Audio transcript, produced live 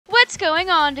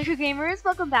going on, Dicker Gamers?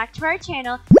 Welcome back to our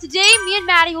channel. Today, me and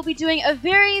Maddie will be doing a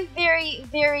very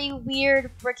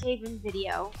weird Brookhaven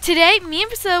video. Today, me and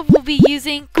Priscilla will be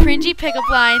using cringy pickup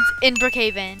lines in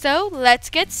Brookhaven. So,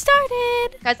 let's get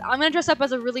started. Guys, I'm gonna dress up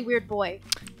as a really weird boy.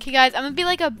 Okay, guys, I'm gonna be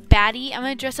like a baddie. I'm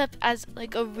gonna dress up as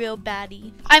like a real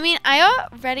baddie. I mean, I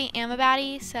already am a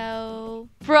baddie, so...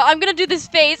 Bro, I'm gonna do this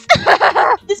face.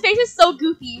 This face is so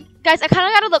goofy. Guys, I kind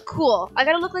of gotta look cool. I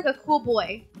gotta look like a cool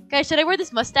boy. Guys, should I wear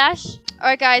this mustache?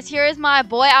 Alright, guys, here is my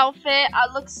boy outfit.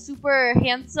 I look super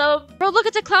handsome. Bro, look,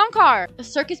 it's a clown car. A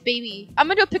circus baby. I'm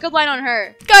gonna do a pickup line on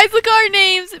her. Guys, look at our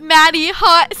names. Maddie,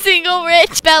 hot, single,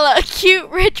 rich. Bella, cute,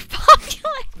 rich,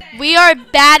 popular. We are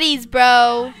baddies,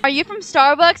 bro. Are you from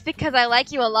Starbucks? Because I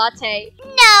like you a latte.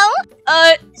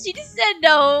 No. She just said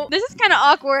no. This is kind of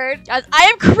awkward. Guys, I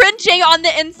am cringing on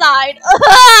the inside.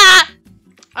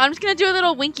 I'm just gonna do a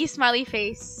little winky smiley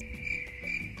face.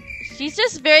 She's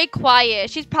just very quiet.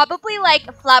 She's probably like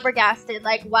flabbergasted.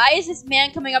 Like, why is this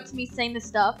man coming up to me saying this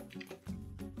stuff?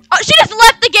 Oh, she just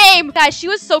left the game! Guys, she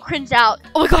was so cringed out.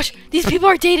 Oh my gosh, these people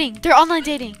are dating. They're online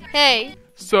dating. Hey.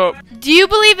 Sup? Do you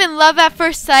believe in love at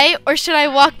first sight, or should I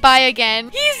walk by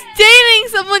again? He's dating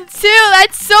someone too.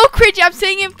 That's so cringy. I'm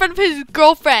saying it in front of his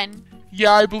girlfriend.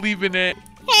 Yeah, I believe in it.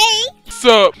 Hey.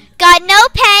 Sup? Got no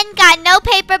pen, got no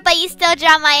paper, but you still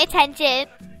draw my attention.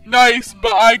 Nice,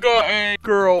 but I got a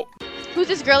girl. Who's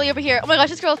this girlie over here? Oh my gosh,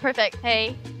 this girl is perfect.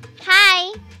 Hey.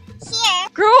 Hi. Here.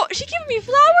 Girl, she giving me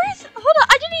flowers? Hold on,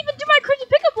 I didn't even do my cringy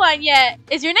pickup line yet.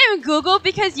 Is your name Google?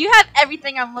 Because you have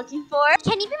everything I'm looking for.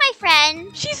 Can you be my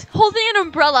friend? She's holding an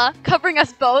umbrella, covering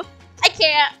us both. I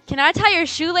can't. Can I tie your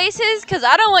shoelaces? Because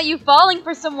I don't want you falling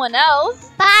for someone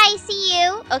else. Bye, see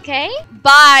you. Okay.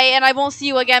 Bye, and I won't see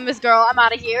you again, Miss Girl. I'm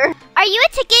out of here. Are you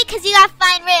a ticket? Because you got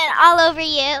fine written all over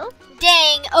you.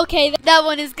 Dang, okay, that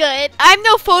one is good. I'm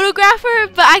no photographer,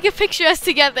 but I can picture us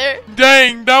together.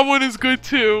 Dang, that one is good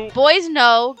too. Boys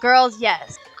no, girls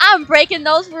yes. I'm breaking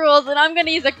those rules, and I'm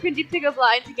gonna use a cringy pickup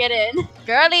line to get in.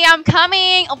 Girlie, I'm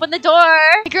coming. Open the door.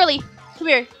 Hey, girlie, come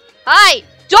here. Hi.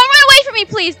 Don't run away from me,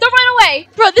 please. Don't run away.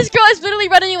 Bro, this girl is literally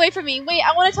running away from me. Wait,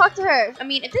 I want to talk to her. I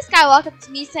mean, if this guy walked up to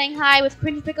me saying hi with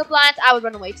cringy pickup lines, I would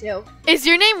run away too. Is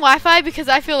your name Wi-Fi? Because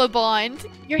I feel a bond.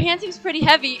 Your hand seems pretty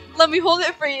heavy. Let me hold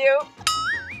it for you.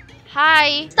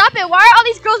 Hi. Stop it. Why are all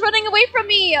these girls running away from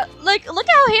me? Look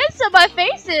how handsome my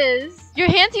face is. Your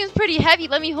hand seems pretty heavy.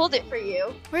 Let me hold it for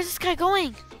you. Where's this guy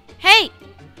going? Hey.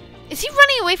 Is he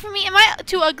running away from me? Am I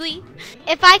too ugly?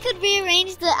 If I could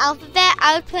rearrange the alphabet,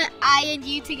 I would put I and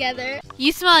you together.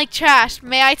 You smell like trash.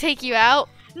 May I take you out?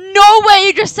 No way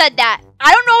you just said that.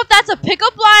 I don't know if that's a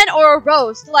pickup line or a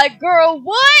roast. Like, girl,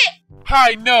 what?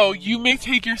 Hi, no, you may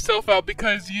take yourself out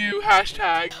because you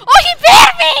hashtag. Oh, he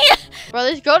banned me! Bro,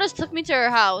 this girl just took me to her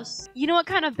house. You know what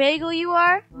kind of bagel you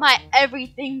are? My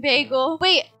everything bagel.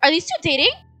 Wait, are these two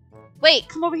dating? Wait,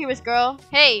 come over here, Miss Girl.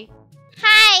 Hey.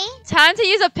 Hi. Time to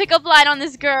use a pickup line on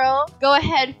this girl. Go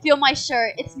ahead, feel my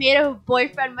shirt. It's made of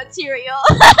boyfriend material.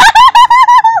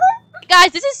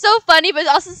 Guys, this is so funny, but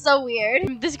also so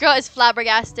weird. This girl is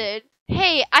flabbergasted.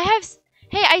 Hey,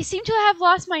 I seem to have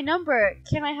lost my number.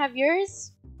 Can I have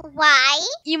yours? Why?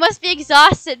 You must be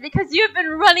exhausted because you have been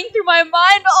running through my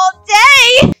mind all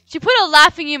day. She put a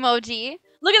laughing emoji.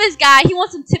 Look at this guy. He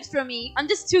wants some tips from me. I'm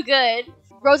just too good.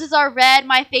 Roses are red.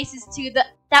 My face is too.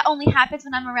 That only happens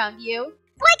when I'm around you.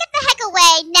 Boy, get the heck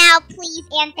away now, please,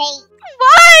 and thanks.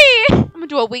 Why? I'm gonna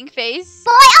do a wink face.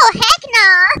 Boy, oh heck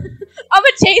nah. I'm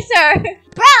a chaser.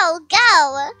 Bro,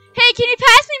 go. Hey, can you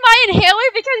pass me my inhaler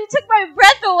because you took my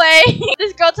breath away?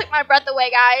 This girl took my breath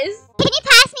away, guys. Can you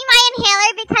pass me my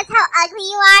inhaler because how ugly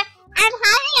you are? I'm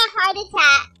having a heart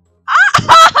attack.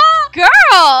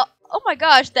 Girl! Oh my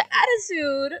gosh, the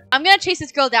attitude. I'm gonna chase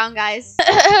this girl down, guys.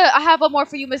 I have one more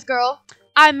for you, Miss Girl.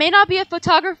 I may not be a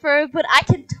photographer, but I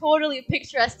can totally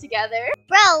picture us together.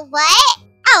 Bro, what?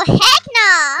 Oh, heck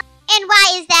nah. And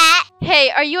why is that? Hey,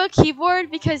 are you a keyboard?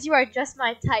 Because you are just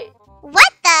my type.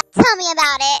 What the? Tell me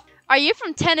about it. Are you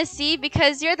from Tennessee?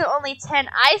 Because you're the only 10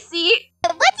 I see.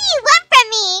 What do you want from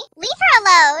me? Leave her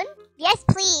alone. Yes,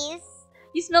 please.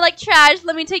 You smell like trash.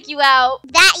 Let me take you out.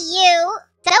 That you?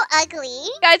 So ugly.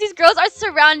 Guys, these girls are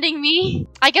surrounding me.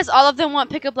 I guess all of them want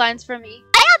pickup lines from me.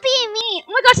 I'm not being mean.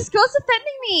 Oh my gosh, this girl's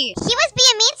offending me. She was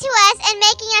being mean to us and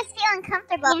making us feel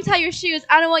uncomfortable. Let me tie your shoes.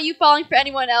 I don't want you falling for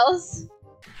anyone else.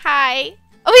 Hi.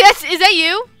 Oh wait, is that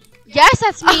you? Yes,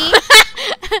 that's me.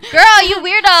 Girl, you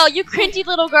weirdo. You cringy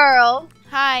little girl.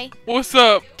 Hi. What's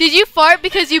up? Did you fart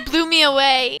because you blew me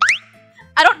away?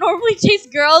 I don't normally chase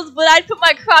girls, but I'd put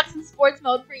my Crocs in sports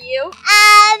mode for you.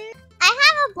 I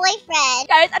have a boyfriend.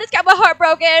 Guys, I just got my heart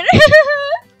broken.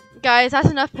 Guys, that's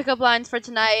enough pickup lines for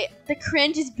tonight. The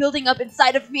cringe is building up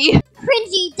inside of me.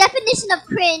 Cringy, definition of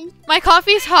cringe. My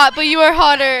coffee's hot, but you are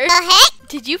hotter. Heck?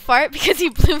 Did you fart because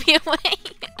you blew me away?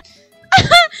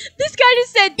 This guy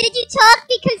just said, Did you talk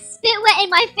because spit went in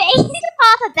my face? You can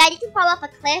fall off a bed, you can fall off a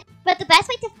cliff, but the best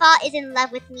way to fall is in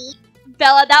love with me.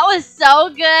 Bella, that was so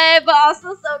good, but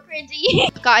also so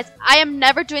cringy. Guys, I am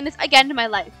never doing this again in my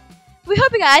life. We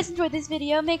hope you guys enjoyed this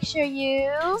video. Make sure you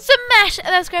smash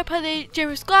that subscribe button, the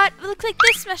German Squad. If it looks like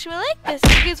this, smash it like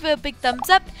this. Give it a big thumbs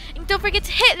up. And don't forget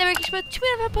to hit the notification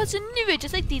bell to post a new video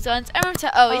just like these ones. And remember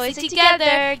to always stick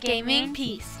together. Gaming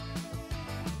peace.